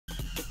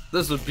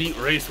This would beat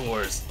Race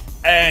Wars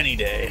any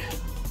day.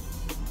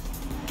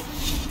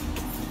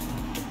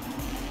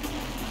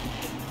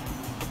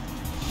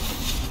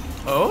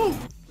 Oh?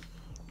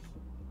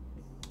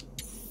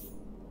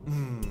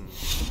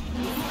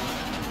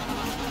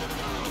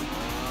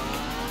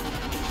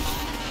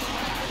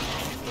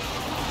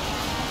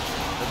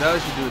 I doubt I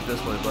should do it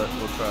this way, but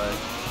we'll try.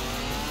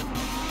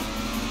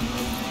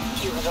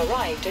 You have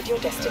arrived at your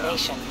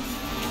destination.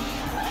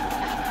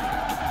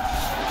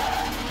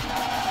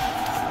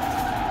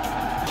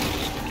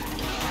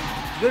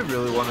 Do they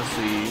really want to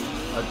see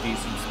a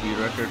decent speed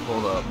record?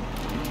 Hold up.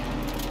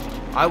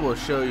 I will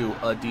show you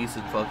a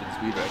decent fucking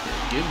speed record.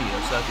 Give me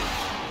a second.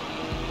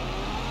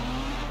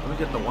 Let me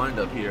get the wind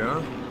up here,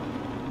 huh?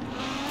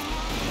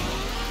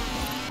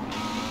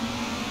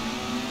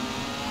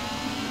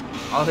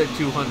 I'll hit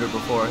 200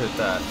 before I hit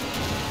that.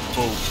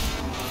 Boom.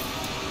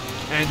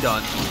 And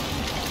done.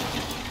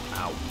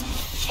 Ow.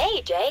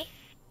 Hey, Jay.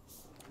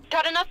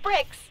 Got enough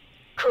bricks?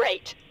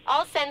 Great.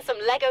 I'll send some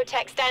Lego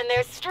techs down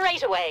there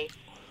straight away.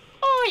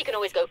 Or you can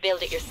always go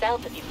build it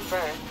yourself if you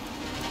prefer.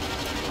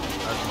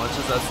 As much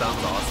as that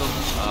sounds awesome,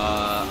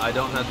 I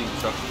don't have the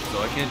instructions,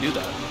 so I can't do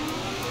that.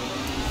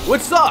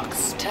 Which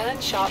sucks! Turn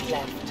sharp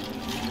left.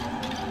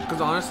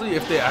 Because honestly,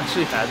 if they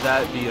actually had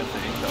that be a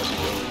thing, that would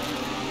be really...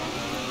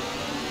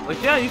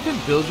 Like, yeah, you can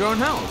build your own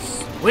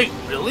house. Wait,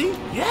 really?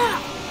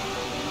 Yeah!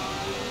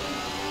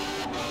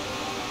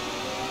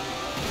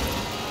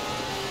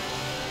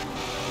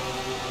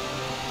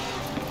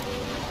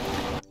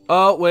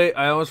 Oh, wait,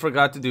 I almost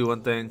forgot to do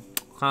one thing.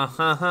 Ha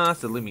ha ha,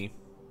 silly me.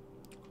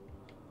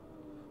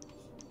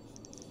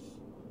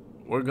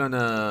 We're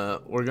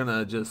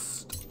gonna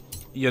just,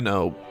 you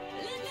know,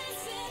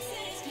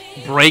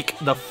 break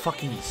the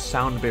fucking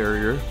sound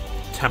barrier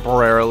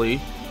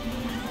temporarily.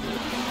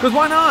 Cause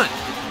why not?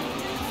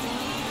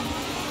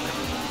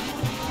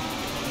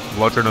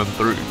 Watching in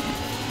 3,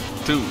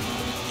 2,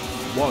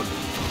 1,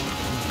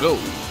 go.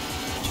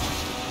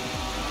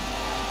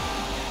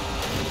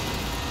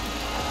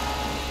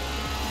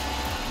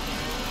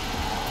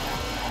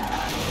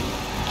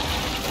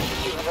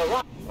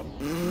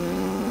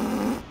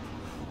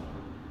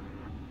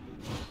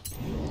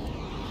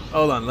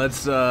 Hold on,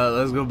 let's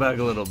go back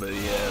a little bit.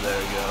 Yeah, there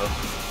we go.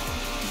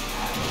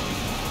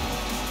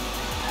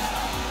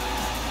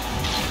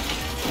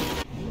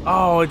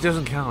 Oh, it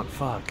doesn't count.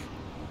 Fuck.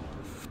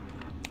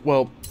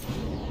 Well,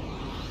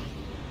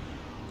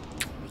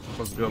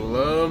 let's go a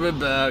little bit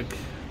back.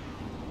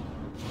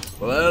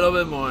 A little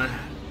bit more.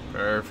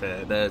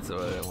 Perfect. That's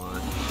what I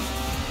want.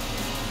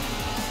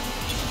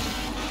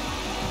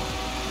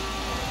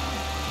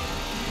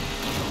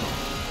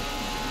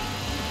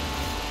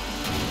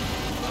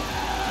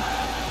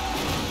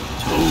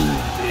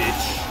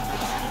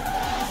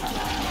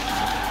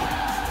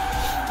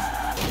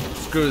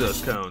 Screw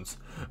those cones.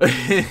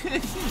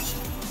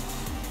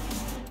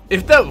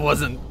 If that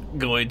wasn't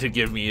going to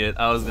give me it,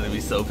 I was gonna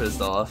be so pissed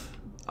off.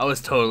 I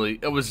was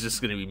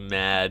just gonna be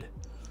mad.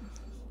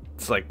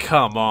 It's like,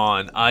 come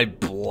on, I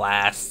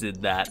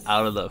blasted that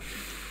out of the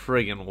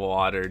friggin'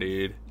 water,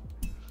 dude.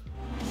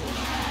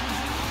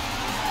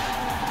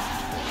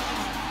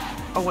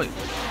 Oh wait,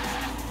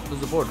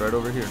 there's a board right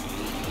over here.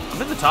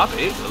 I'm in the top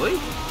 8, really?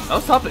 That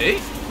was top 8?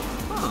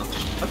 Huh,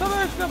 I thought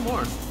I actually got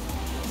more.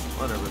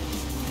 Whatever.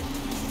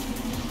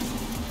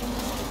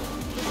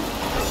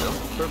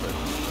 Perfect.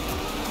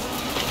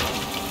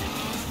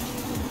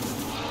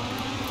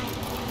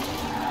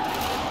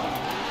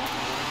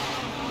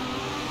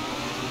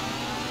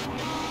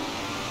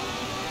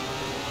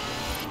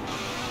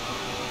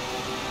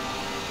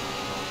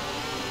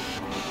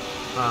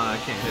 I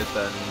can't hit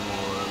that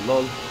anymore.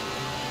 Lol.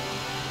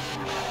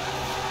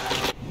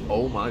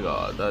 Oh my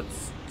god,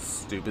 that's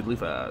stupidly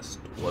fast.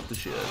 What the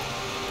shit?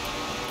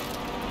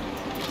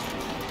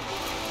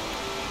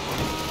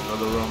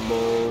 Another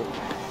rumble.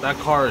 That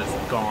car is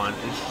gone.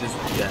 It's just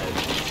dead.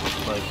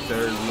 Like,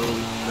 there's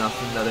literally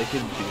nothing that I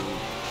can do.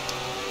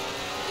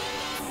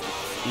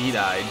 He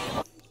died.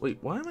 Wait,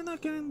 why am I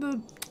not getting the...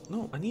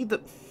 No, I need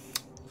the...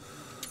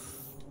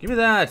 Give me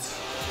that.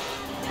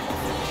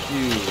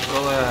 You,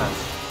 throw that.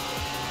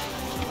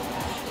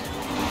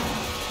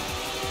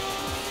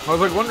 I was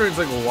like wondering, it's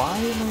like, why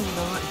am I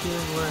not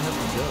hearing where I have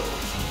to go?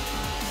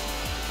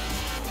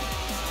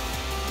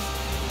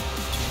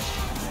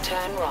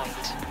 Turn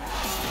right.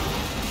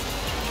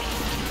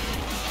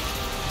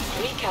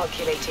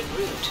 Recalculating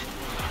route.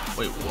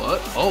 Wait, what?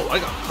 Oh, I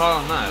got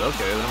caught on that.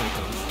 Okay, that makes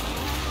sense.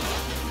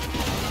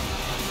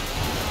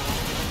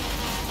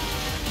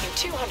 In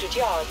 200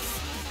 yards,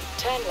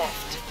 turn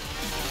left.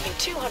 In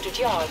 200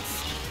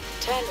 yards,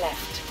 turn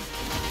left.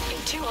 In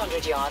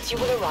 200 yards, you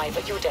will arrive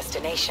at your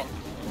destination.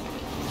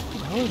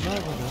 How is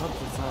that on the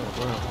opposite side of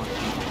where I want to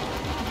be?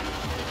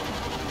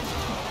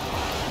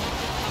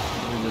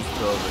 Let me just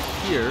go over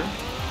here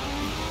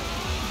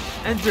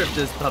and drift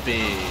this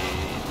puppy.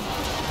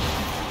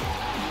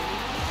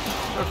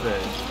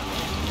 Perfect.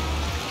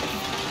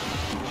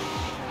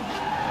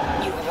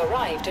 You have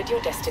arrived at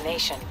your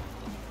destination.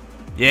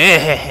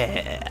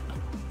 Yeah.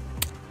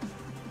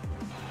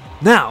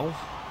 Now,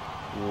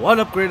 What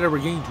upgrade are we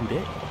getting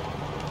today?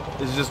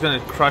 Is it just gonna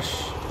crush?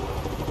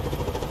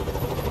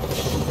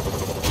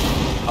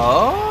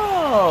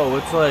 Oh,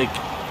 it's like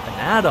an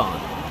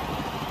add-on.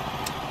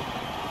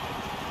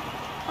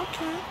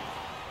 Okay.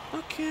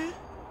 Okay.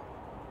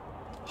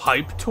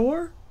 Hype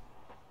tour?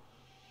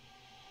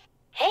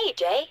 Hey,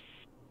 Jay.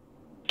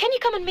 Can you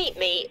come and meet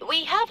me?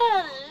 We have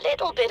a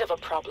little bit of a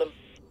problem.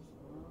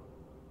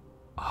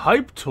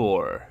 Hype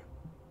tour.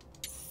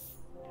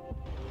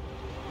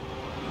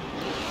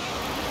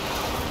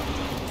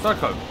 Star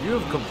card. You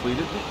have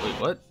completed. Wait,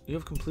 what? You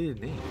have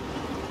completed name.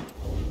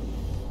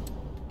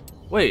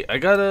 Wait, I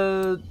got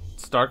a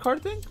star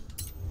card thing?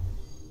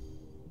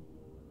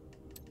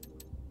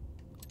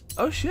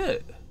 Oh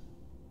shit.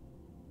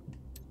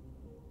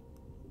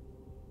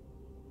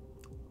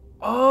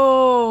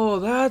 Oh,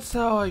 that's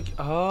how I.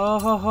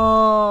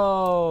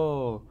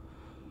 Oh.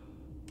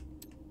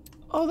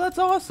 Oh, that's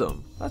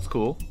awesome. That's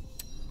cool.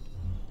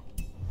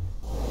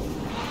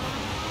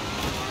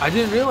 I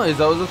didn't realize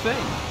that was a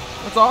thing.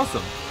 That's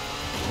awesome.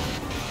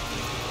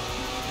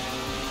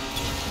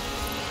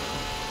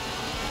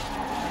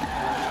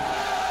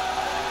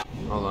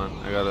 Hold on,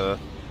 I gotta.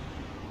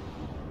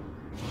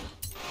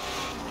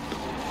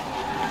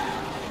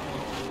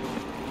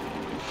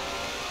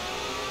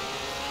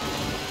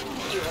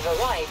 You have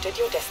arrived at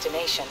your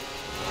destination.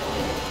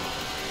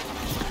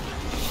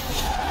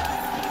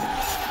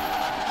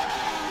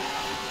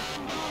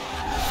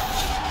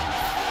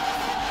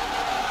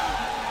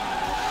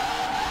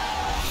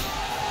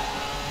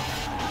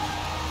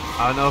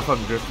 I don't know if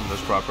I'm drifting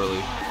this properly.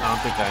 I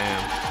don't think I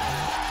am.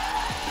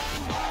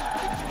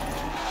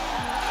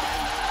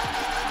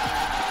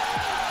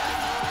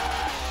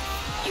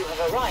 You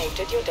have arrived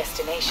at your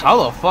destination.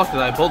 How the fuck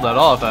did I pull that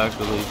off,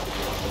 actually?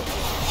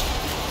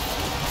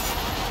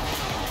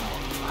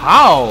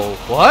 How?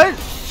 What?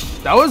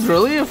 That was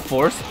really a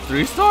forced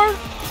 3-star?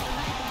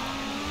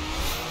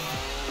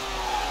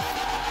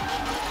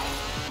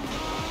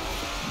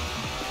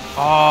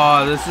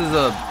 Oh, this is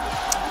a...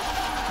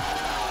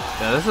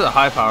 Yeah, this is a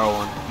high power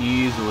one.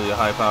 Easily a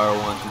high power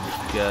one to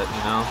get,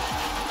 you know?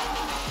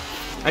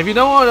 If you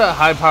know what a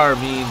high power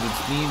means, it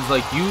means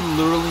like you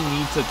literally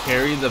need to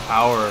carry the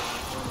power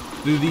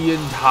through the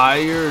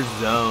entire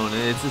zone.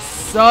 And it's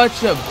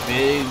such a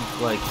big,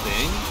 like,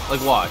 thing.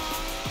 Like, watch.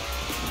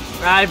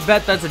 I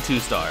bet that's a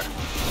 2-star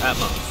at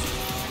most.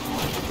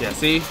 Yeah,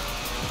 see?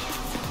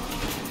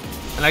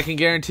 And I can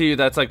guarantee you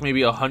that's like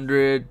maybe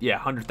 100, yeah,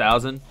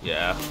 100,000.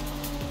 Yeah.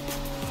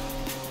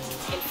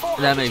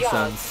 That makes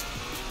sense.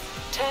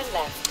 Turn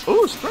left.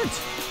 Ooh,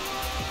 sprint.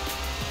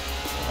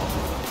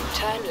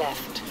 Turn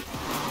left.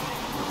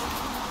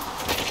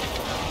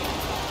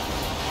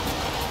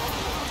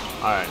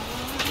 Alright.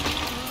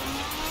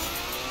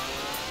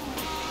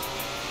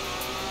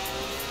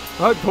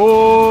 Hype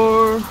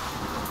tour.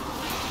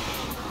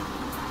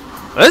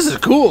 This is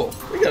cool.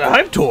 We got a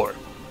hype tour.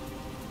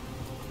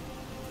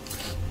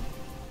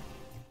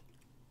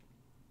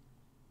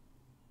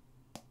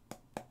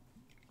 I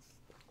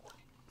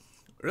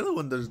really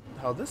wonder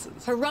how this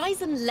is.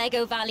 Horizon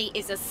Lego Valley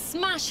is a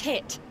smash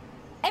hit.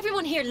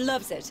 Everyone here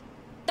loves it.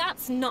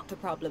 That's not the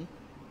problem.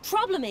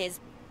 Problem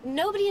is,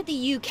 nobody at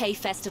the UK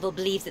festival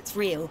believes it's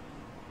real.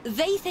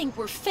 They think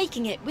we're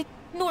faking it with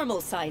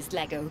normal-sized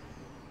Lego.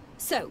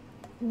 So,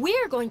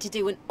 we're going to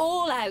do an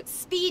all-out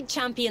Speed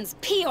Champions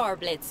PR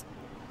blitz.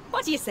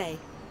 What do you say?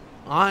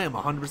 I am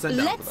 100% down for that.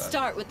 Let's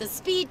start with the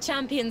Speed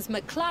Champions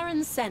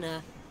McLaren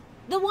Senna.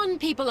 The one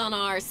people on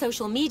our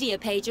social media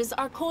pages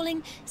are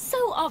calling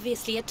so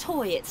obviously a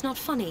toy it's not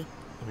funny.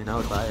 I mean, I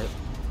would buy it.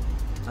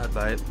 I'd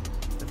buy it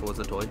if it was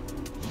a toy.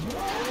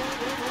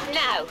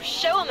 Now,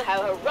 show them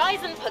how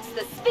Horizon puts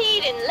the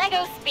speed in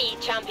Lego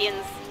Speed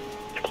Champions.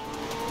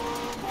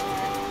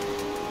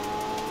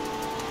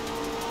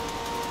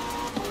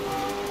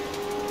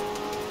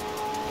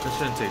 This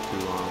shouldn't take too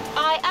long.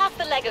 I asked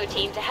the Lego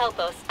team to help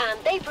us, and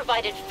they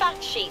provided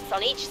fact sheets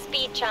on each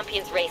Speed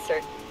Champions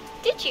racer.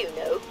 Did you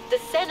know the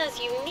Senna's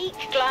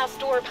unique glass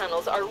door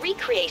panels are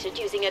recreated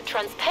using a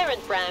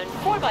transparent brown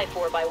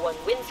 4x4x1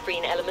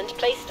 windscreen element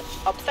placed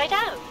upside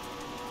down?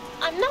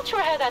 I'm not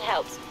sure how that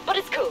helps, but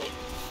it's cool.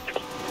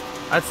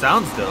 That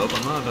sounds dope,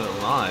 I'm not gonna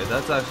lie.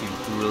 That's actually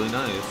really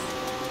nice.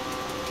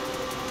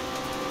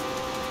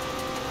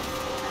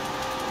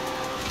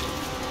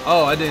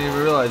 Oh, I didn't even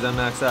realize I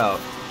maxed out.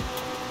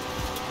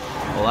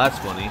 Well, that's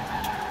funny.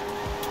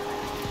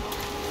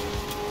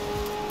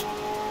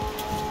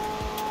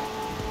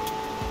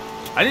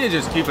 I need to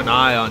just keep an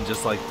eye on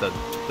just like the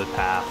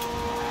path.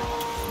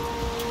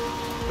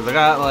 Cause I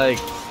got like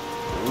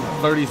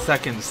 30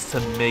 seconds to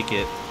make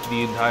it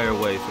the entire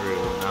way through.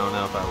 And I don't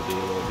know if I will be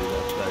able to do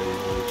that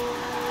easily.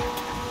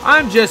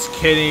 I'm just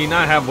kidding.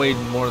 I have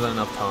waited more than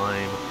enough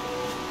time.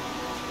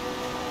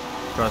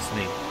 Trust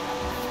me.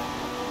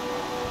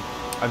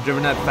 I've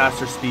driven at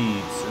faster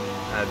speeds and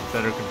had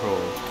better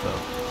control, so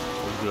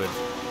we're good.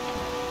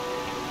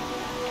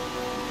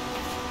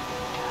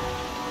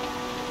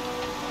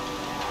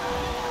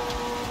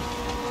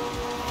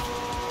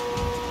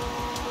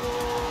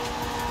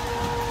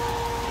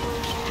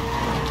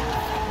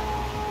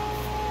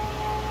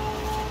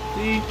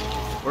 See?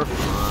 We're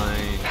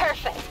fine.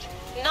 Perfect.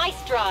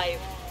 Nice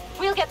drive.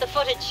 We'll get the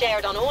footage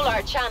shared on all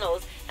our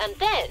channels, and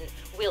then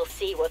we'll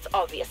see what's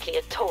obviously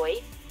a toy.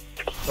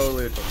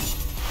 Totally a toy.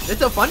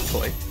 It's a fun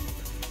toy.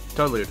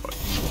 Totally a toy.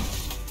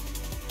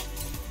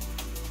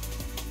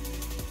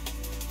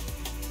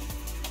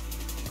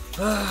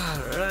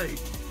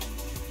 Alright.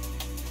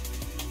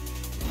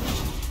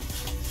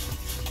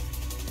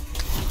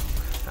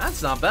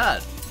 That's not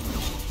bad.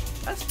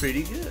 That's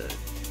pretty good.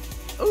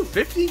 Oh,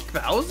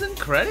 50,000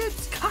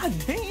 credits? God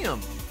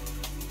damn.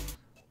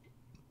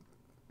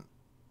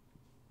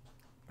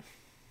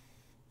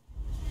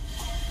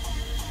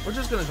 We're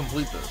just gonna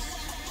complete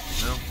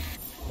this. No?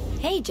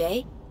 Hey,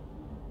 Jay.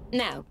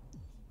 Now,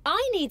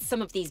 I need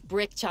some of these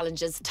brick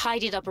challenges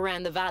tidied up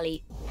around the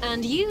valley,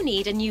 and you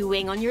need a new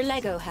wing on your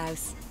Lego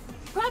house.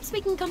 Perhaps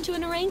we can come to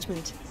an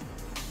arrangement.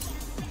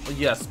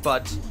 Yes,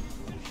 but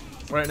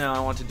right now I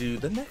want to do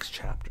the next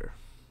chapter.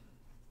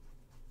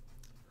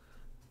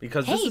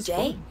 Because this is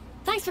Jay, fun.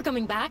 thanks for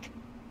coming back.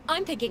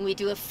 I'm thinking we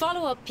do a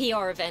follow-up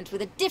PR event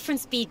with a different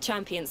Speed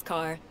Champions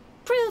car.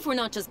 Prove we're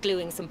not just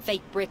gluing some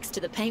fake bricks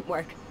to the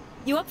paintwork.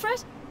 You up for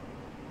it?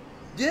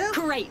 Yeah.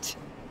 Great.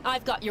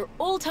 I've got your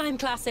all-time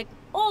classic,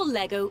 all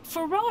Lego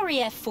Ferrari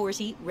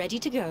F40 ready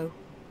to go.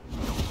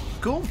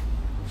 Cool.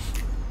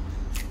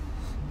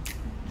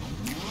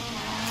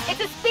 It's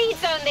a speed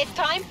zone this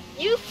time.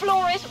 You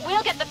floor it,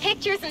 we'll get the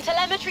pictures and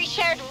telemetry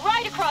shared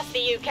right across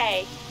the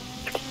UK.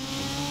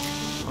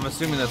 I'm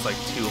assuming that's like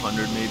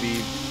 200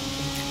 maybe.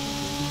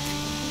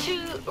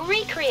 To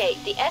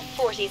recreate the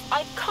F40's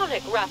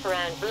iconic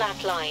wraparound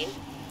black line,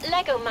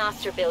 Lego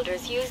master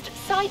builders used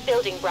side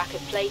building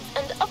bracket plates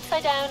and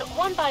upside down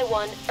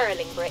 1x1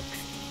 Erling bricks.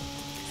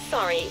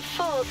 Sorry,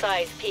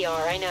 full-size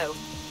PR, I know.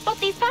 But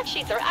these fact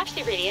sheets are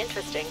actually really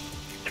interesting.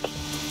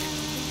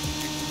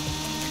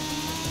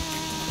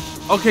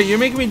 Okay, you're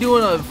making me do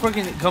a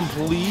freaking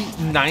complete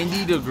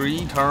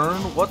 90-degree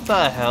turn? What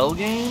the hell,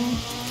 game?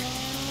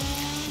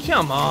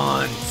 Come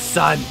on,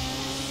 son.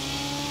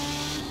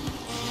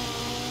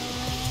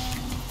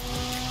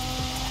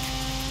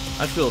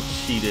 I feel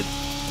cheated.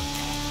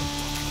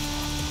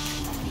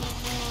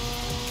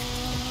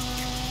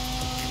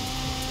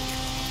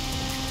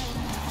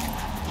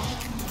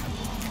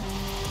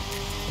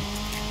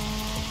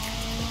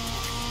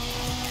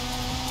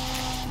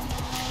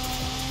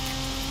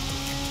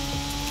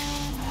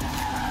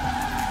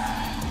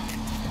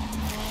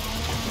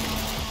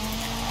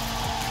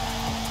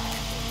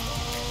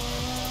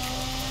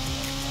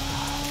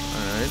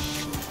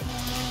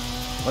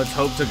 Let's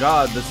hope to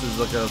God this is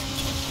like a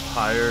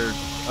higher.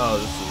 Oh,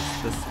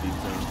 this speed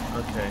zone.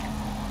 Okay.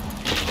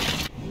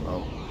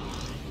 Oh,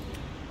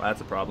 well,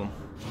 that's a problem.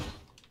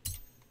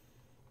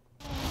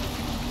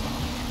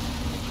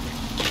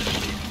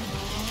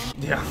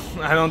 Yeah,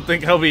 I don't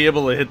think I'll be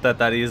able to hit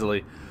that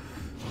easily.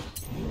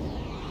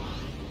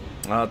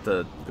 I'll have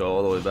to go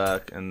all the way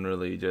back and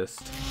really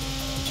just.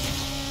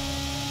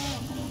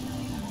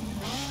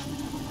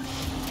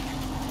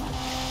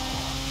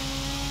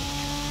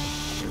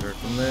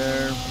 From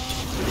there.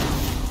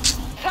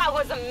 That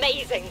was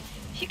amazing.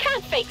 You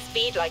can't fake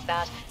speed like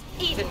that,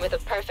 even with a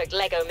perfect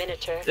Lego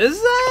miniature.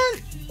 Is that?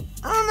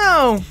 I don't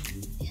know.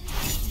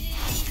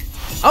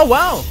 Oh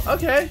wow.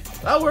 Okay,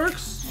 that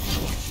works.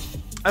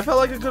 I felt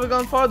like I could have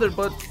gone farther,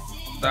 but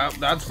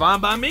that's fine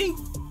by me.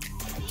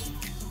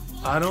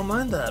 I don't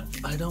mind that.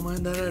 I don't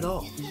mind that at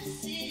all.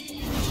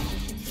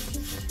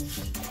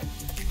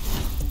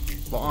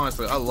 But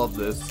honestly, I love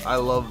this. I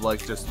love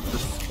like just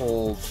this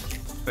whole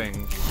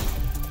thing.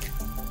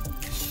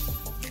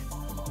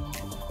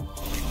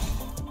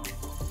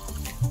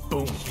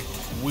 Boom.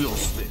 Wheel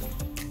spin.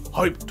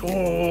 Hype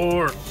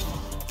tour.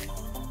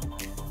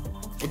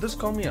 Would this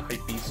call me a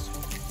hype beast?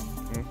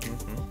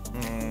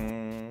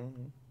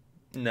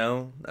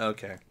 No?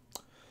 Okay.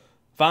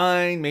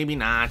 Fine, maybe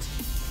not.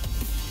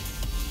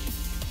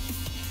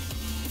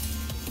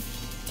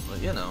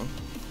 But you know.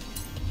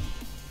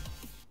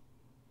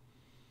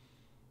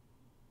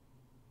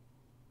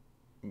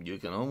 You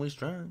can always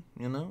try,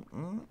 you know?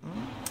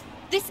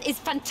 This is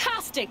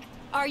fantastic!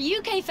 Our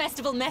UK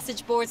festival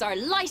message boards are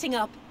lighting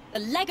up. The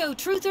Lego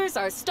truthers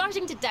are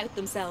starting to doubt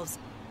themselves.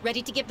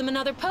 Ready to give them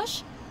another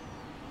push?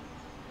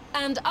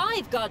 And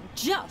I've got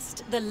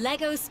just the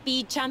Lego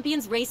Speed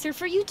Champions racer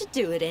for you to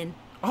do it in.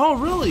 Oh,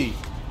 really?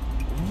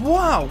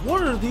 Wow,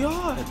 what are the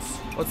odds?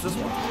 What's this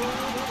one?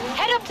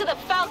 Head up to the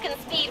Falcon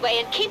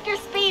Speedway and keep your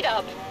speed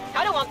up.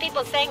 I don't want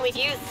people saying we've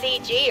used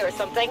CG or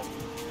something.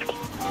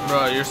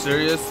 Bro, you're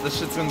serious? This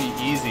shit's gonna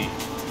be easy.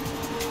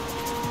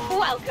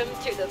 Welcome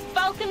to the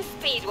Falcon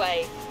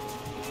Speedway.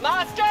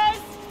 Masters,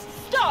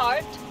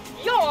 start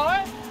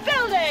your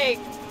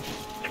building!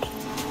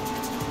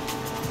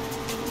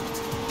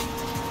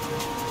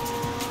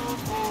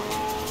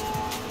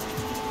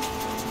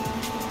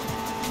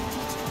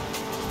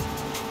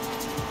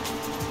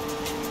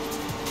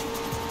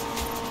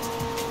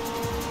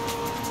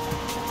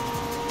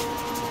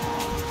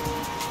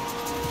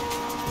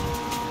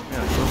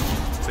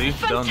 Yeah, see?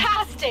 Done.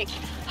 Fantastic!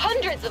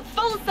 hundreds of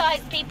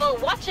full-size people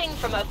watching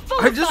from a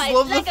I just full-size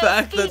love the Lego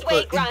fact that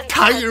Speedway the Grand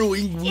entire Stand.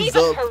 wing moves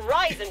Even up.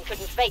 Horizon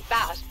couldn't fake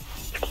that.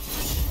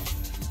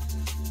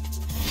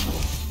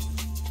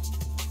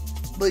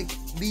 Like,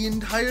 the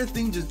entire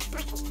thing just...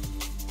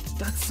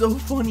 That's so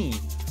funny.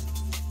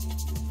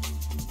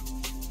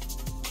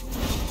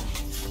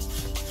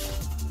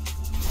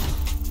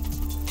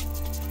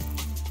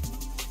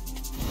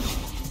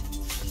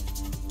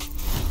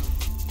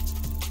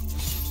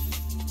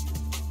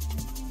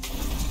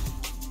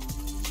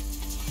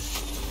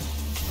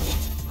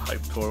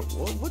 Hype tour.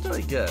 What did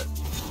I get?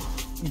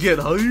 Get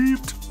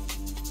hyped.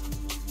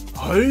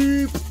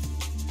 Hype.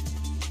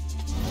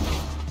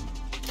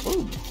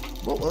 Oh,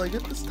 what will I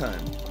get this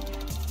time?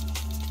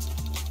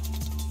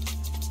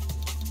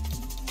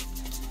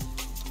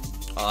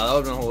 Oh, that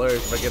would have been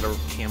hilarious if I get a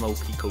camo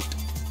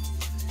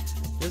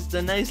peacoat. Just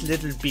a nice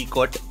little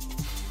peacoat.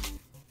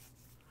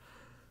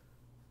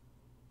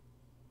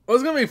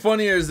 What's gonna be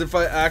funnier is if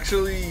I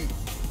actually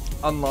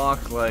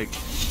unlock, like...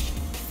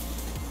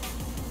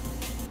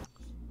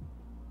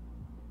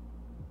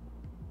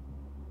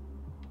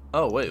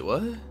 Oh, wait,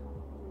 what?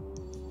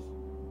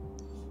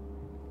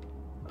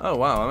 Oh,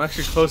 wow, I'm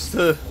actually close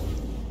to...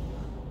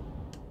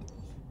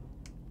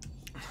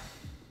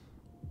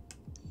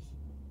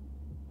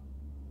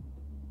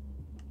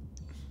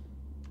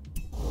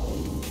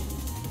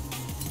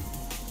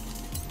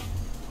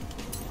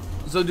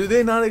 So do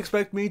they not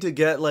expect me to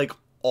get, like,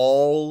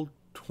 all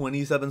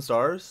 27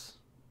 stars?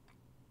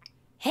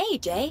 Hey,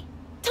 Jay.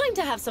 Time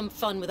to have some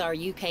fun with our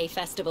UK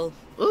festival.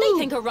 Ooh. They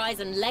think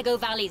Horizon Lego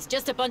Valley's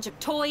just a bunch of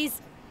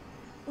toys.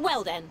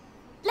 Well then,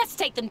 let's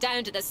take them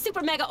down to the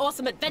super mega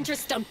awesome adventure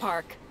stunt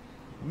park.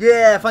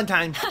 Yeah, fun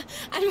time.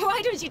 And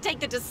why don't you take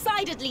the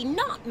decidedly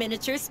not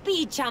miniature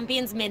Speed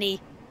Champions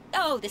Mini?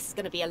 Oh, this is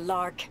gonna be a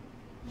lark.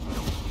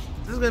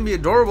 This is gonna be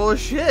adorable as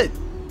shit.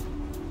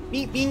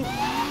 Beep, beep.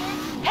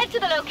 Head to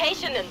the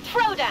location and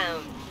throw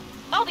down.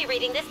 I'll be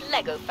reading this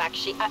Lego fact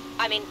sheet.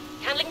 I mean,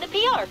 handling the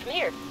PR from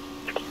here.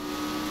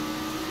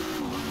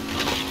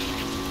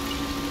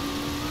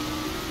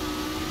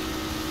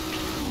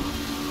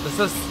 This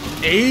is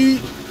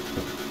 8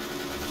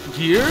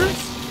 gears?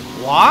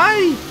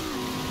 Why?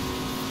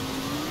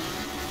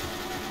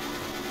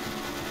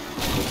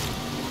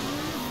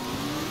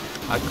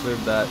 I cleared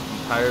that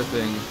entire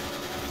thing.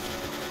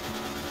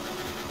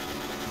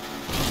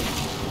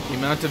 The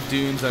amount of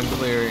dunes I'm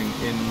clearing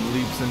in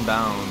leaps and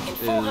bounds In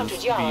 400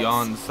 is yards.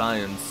 beyond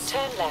science.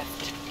 Turn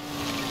left.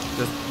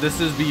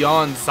 This is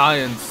beyond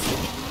science.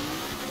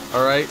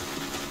 Alright?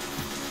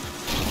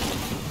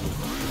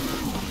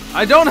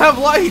 I don't have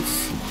lights!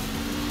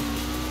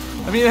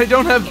 I mean, I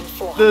don't have In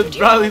 400 the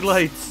rally yards.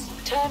 lights.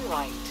 Turn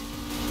right.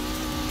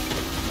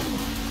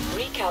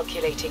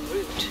 Recalculating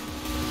route.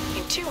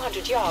 In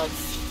 200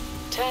 yards,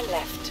 turn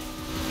left.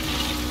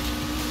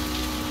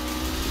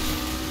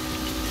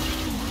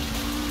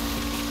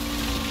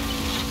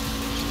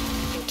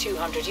 In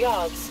 200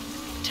 yards,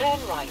 turn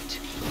right.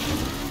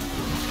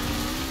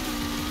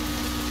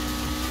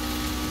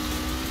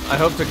 I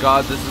hope to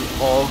God this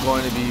is all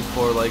going to be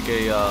for like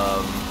a,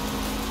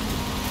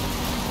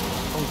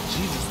 Oh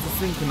Jesus, this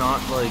thing cannot,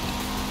 like,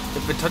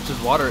 if it touches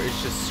water,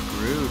 it's just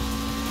screwed.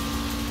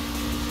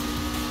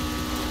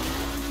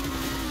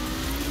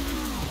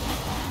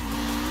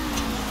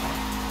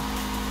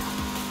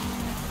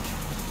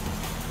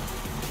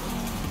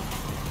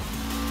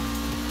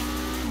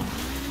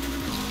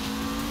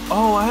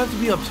 Oh, I have to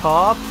be up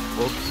top?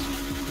 Whoops.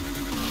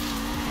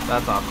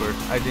 That's awkward.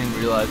 I didn't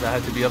realize I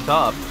had to be up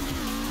top.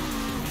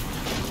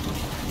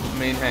 I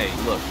mean, hey,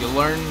 look, you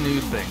learn new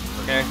things,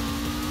 okay?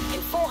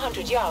 In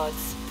 400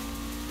 yards,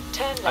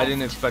 turn left. I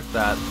didn't expect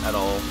that at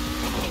all.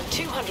 In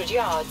 200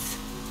 yards,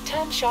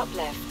 turn sharp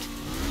left.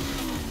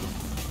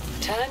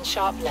 Turn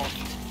sharp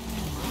left.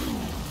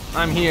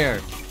 I'm here.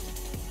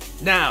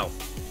 Now.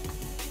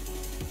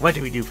 What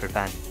do we do for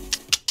fun?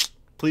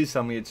 Please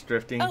tell me it's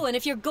drifting. Oh, and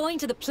if you're going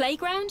to the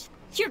playground,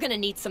 you're gonna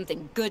need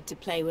something good to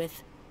play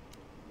with.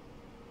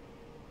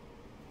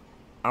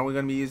 Are we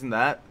going to be using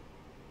that?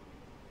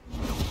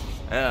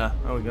 Yeah,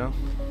 there we go.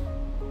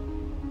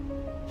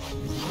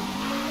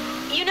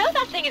 You know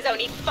that thing is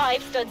only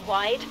 5 studs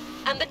wide,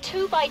 and the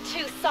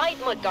 2x2 side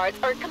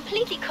mudguards are a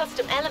completely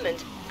custom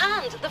element,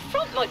 and the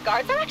front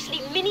mudguards are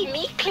actually mini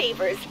meat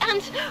cleavers,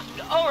 and...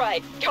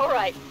 Alright,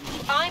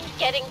 I'm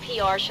getting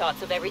PR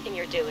shots of everything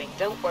you're doing,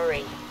 don't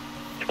worry.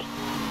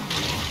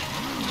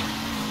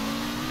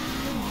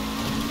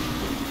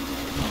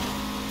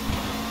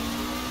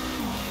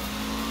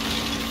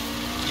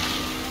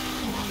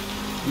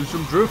 Do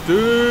some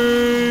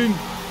drifting!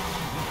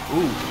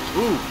 Ooh,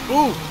 ooh,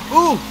 ooh,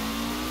 ooh!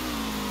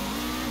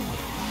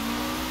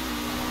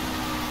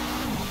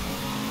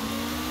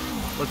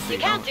 Let's see. You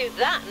can't do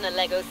that in a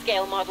Lego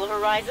scale model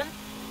Horizon.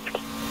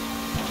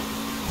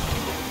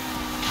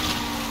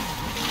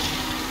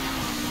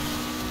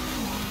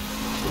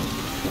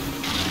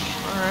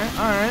 Alright,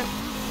 alright.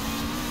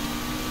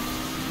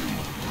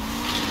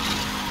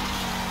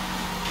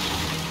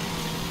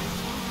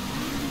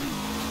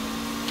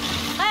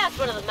 I asked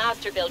one of the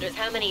master builders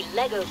how many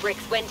Lego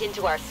bricks went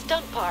into our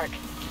stunt park.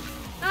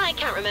 I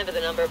can't remember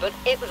the number, but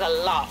it was a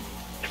lot.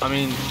 I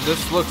mean,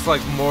 this looks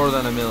like more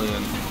than 1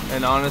 million.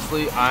 And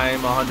honestly,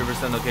 I'm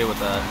 100% okay with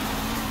that.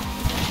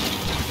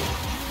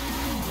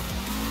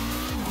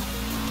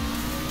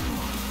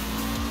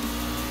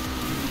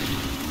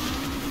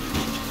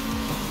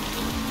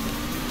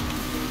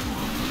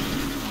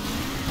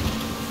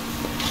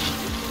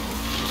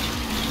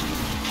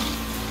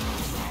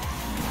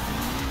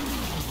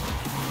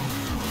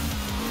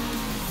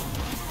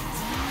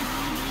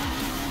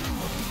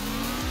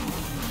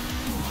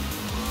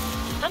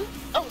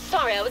 Oh,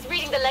 sorry, I was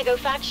reading the Lego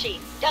fact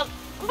sheet.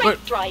 Great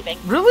Wait, driving.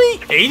 Really?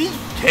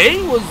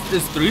 80K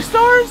is 3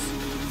 stars?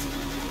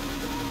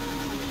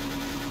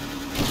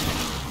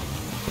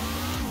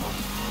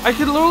 I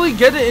could literally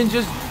get it in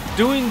just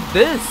doing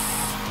this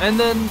and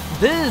then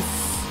this.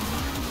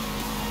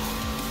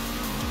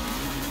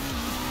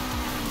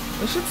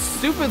 This shit's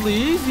stupidly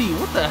easy.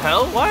 What the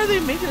hell? Why are they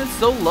making it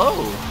so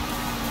low?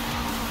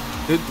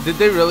 Did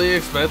they really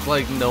expect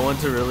like no one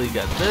to really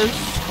get this?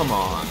 Come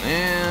on,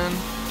 man.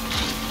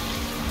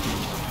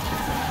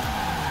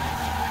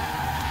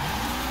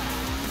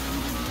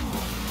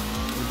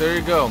 There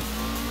you go.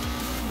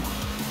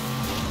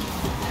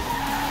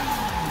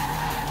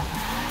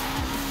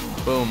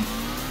 Boom.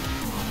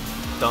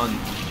 Done.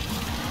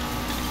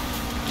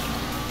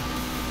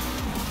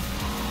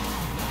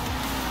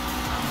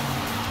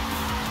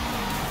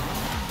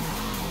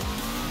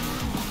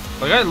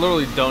 Like, I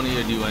literally don't need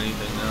to do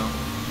anything now.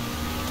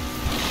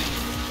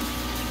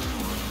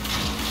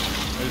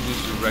 I can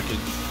just do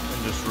wreckage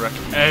and just wreck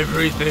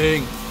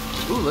everything.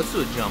 Ooh, let's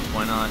do a jump.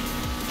 Why not?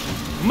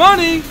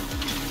 Money!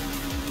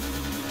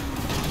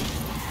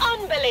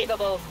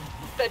 Unbelievable.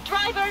 The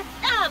driver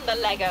and the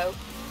Lego.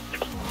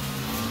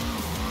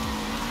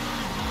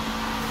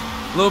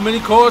 Little mini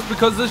course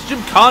because this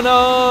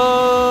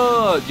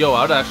gymkhana. Yo,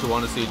 I'd actually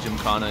want to see a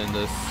gymkhana in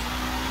this.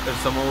 If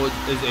someone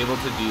is able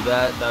to do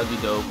that, that'd be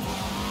dope.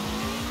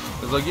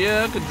 It's like,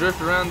 yeah, I could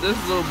drift around this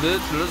little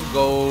bit. So let's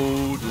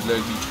go to the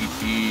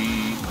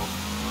GT.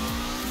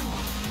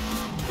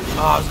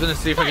 Oh, I was gonna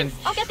see if I can.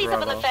 I'll get these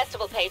up on the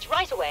festival page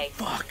right away.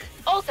 Fuck.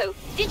 Also,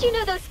 did you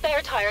know those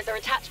spare tires are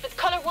attached with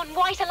Color One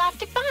white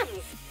elastic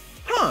bands?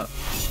 Huh.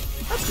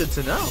 That's good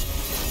to know.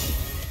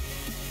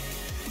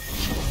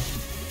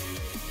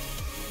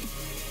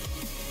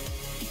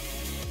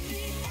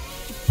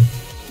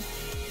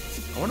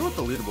 I wonder what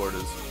the leaderboard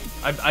is.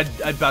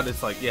 I bet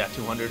it's like, yeah,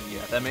 200.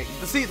 Yeah, that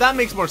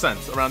makes more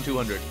sense. Around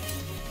 200.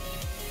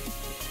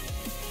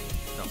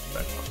 No,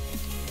 back off.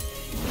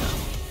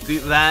 See,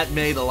 that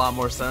made a lot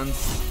more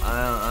sense.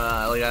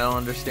 I don't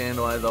understand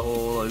why the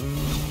whole like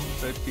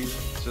 50.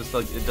 It's just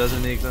like it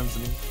doesn't make sense to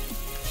me.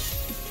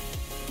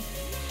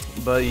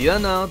 But you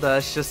know,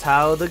 that's just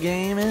how the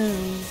game is.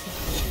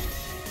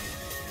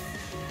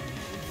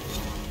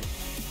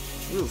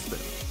 Wheel spin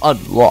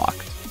unlocked.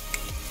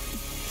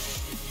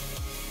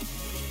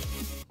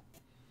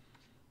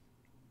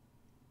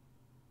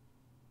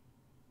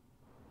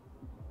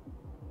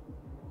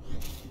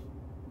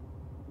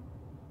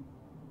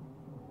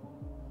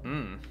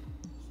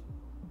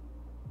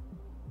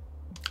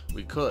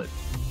 We could,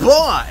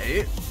 but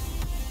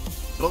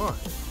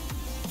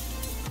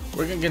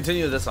we're gonna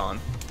continue this on.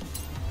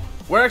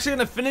 We're actually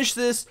gonna finish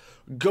this,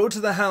 go to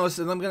the house,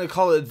 and I'm gonna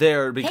call it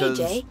there because.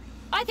 Hey Jay,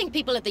 I think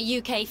people at the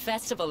UK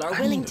festival are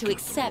willing to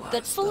accept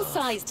that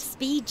full-sized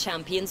speed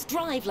champions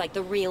drive like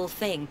the real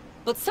thing,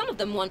 but some of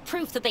them want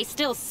proof that they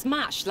still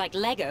smash like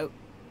Lego.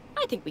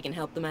 I think we can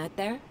help them out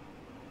there.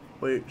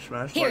 Wait,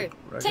 smash Here,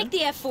 like take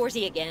the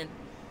F40 again.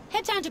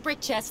 Head down to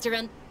Brickchester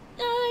and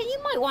you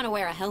might want to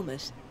wear a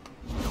helmet.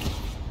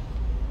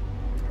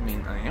 I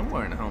mean, I am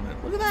wearing a helmet.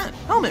 Look at that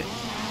helmet.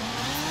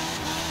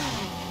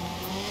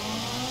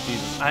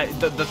 Jesus,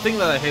 the thing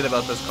that I hate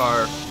about this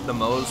car the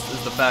most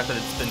is the fact that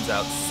it spins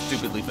out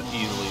stupidly but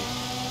easily.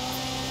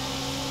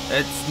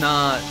 It's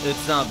not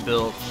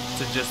built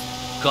to just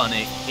gun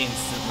it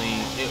instantly.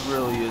 It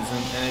really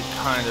isn't, and it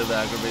kind of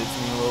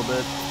aggravates me a little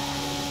bit.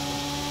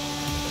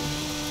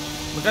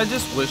 Like, I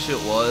just wish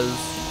it was,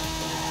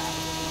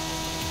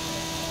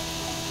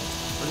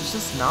 but it's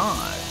just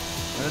not,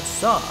 and it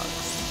sucks.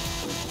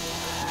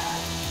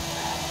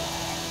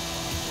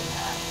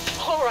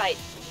 Alright,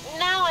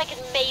 now I can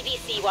maybe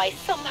see why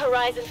some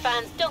Horizon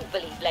fans don't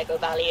believe Lego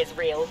Valley is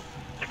real.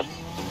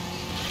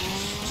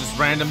 Just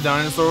random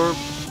dinosaur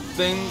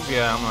things?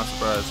 Yeah, I'm not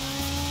surprised.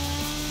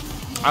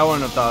 I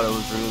wouldn't have thought it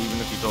was real even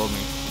if you told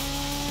me.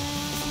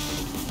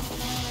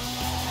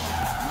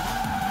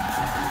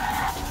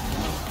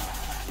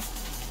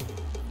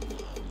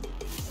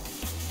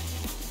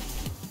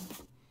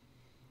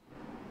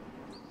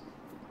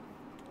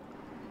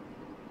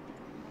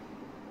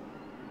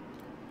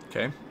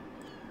 Okay.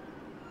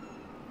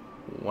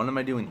 What am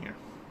I doing here?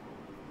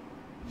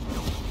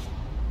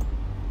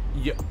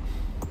 Yeah.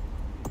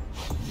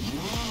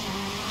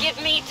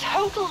 Give me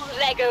total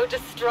Lego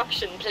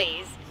destruction,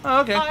 please.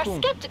 Oh, okay, Our cool.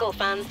 skeptical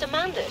fans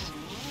demand it.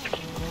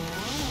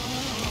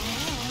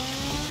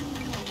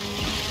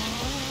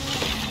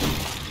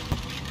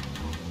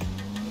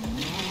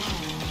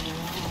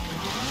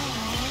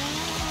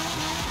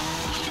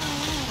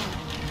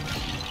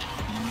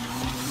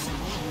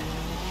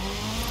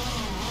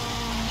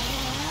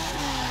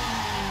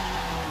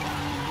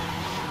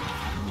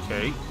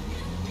 Okay.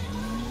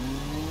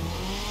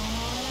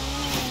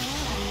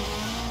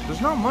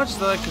 There's not much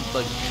that I could,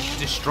 like,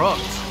 destruct.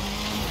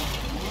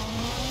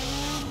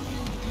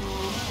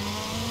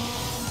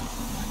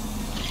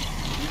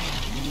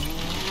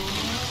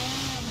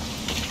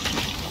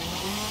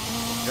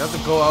 You have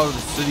to go out of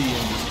the city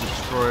and just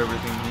destroy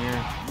everything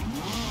here.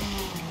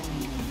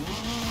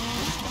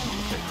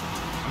 Okay.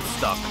 I'm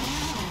stuck.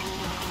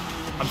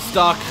 I'm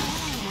stuck.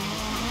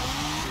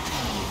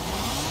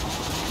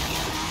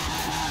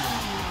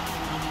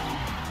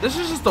 This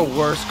is just the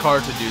worst car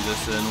to do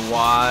this in.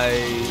 Why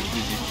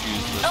did you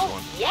choose this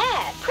one?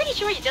 Yeah, pretty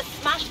sure you just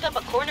smashed up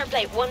a corner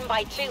plate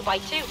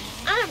 1x2x2,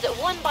 and a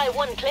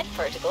 1x1 cliff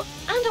vertical,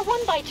 and a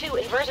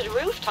 1x2 inverted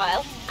roof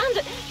tile, and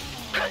a...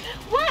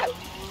 Wow!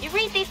 You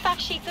read these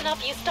fact sheets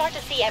enough, you start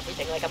to see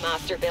everything like a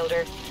master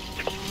builder.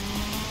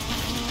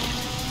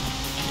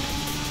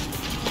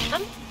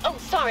 Oh,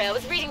 sorry, I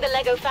was reading the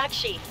Lego fact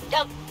sheet.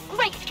 Oh,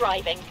 great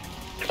driving.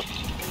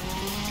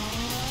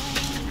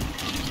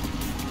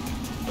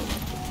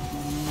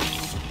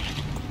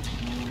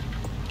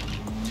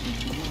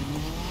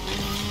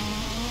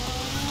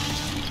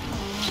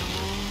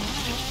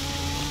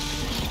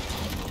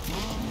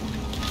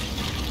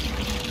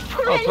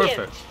 Brilliant. Oh,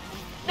 perfect.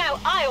 Now,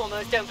 I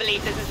almost don't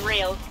believe this is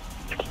real.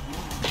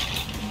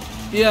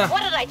 Yeah.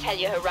 What did I tell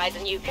you,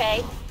 Horizon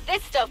UK?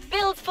 This stuff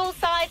builds full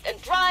size and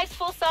drives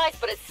full size,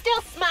 but it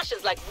still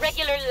smashes like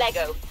regular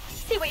Lego.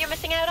 See what you're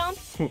missing out on?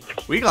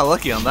 We got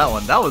lucky on that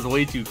one. That was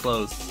way too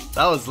close.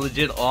 That was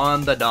legit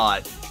on the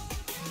dot.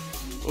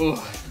 Ooh.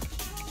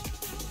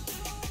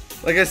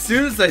 Like, as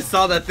soon as I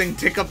saw that thing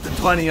tick up to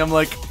 20, I'm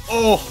like,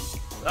 oh,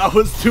 that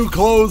was too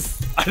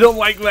close. I don't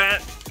like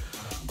that.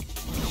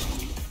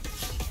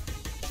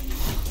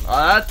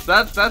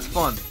 That's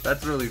fun.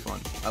 That's really fun.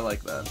 I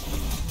like that.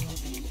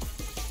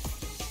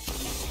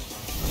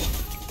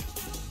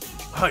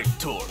 Height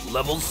tour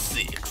level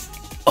 6.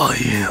 I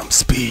am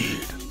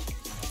speed.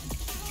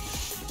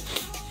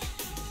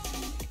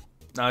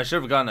 Now I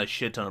should have gotten a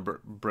shit ton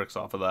of bricks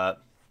off of that.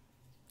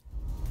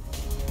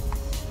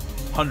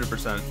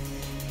 100%.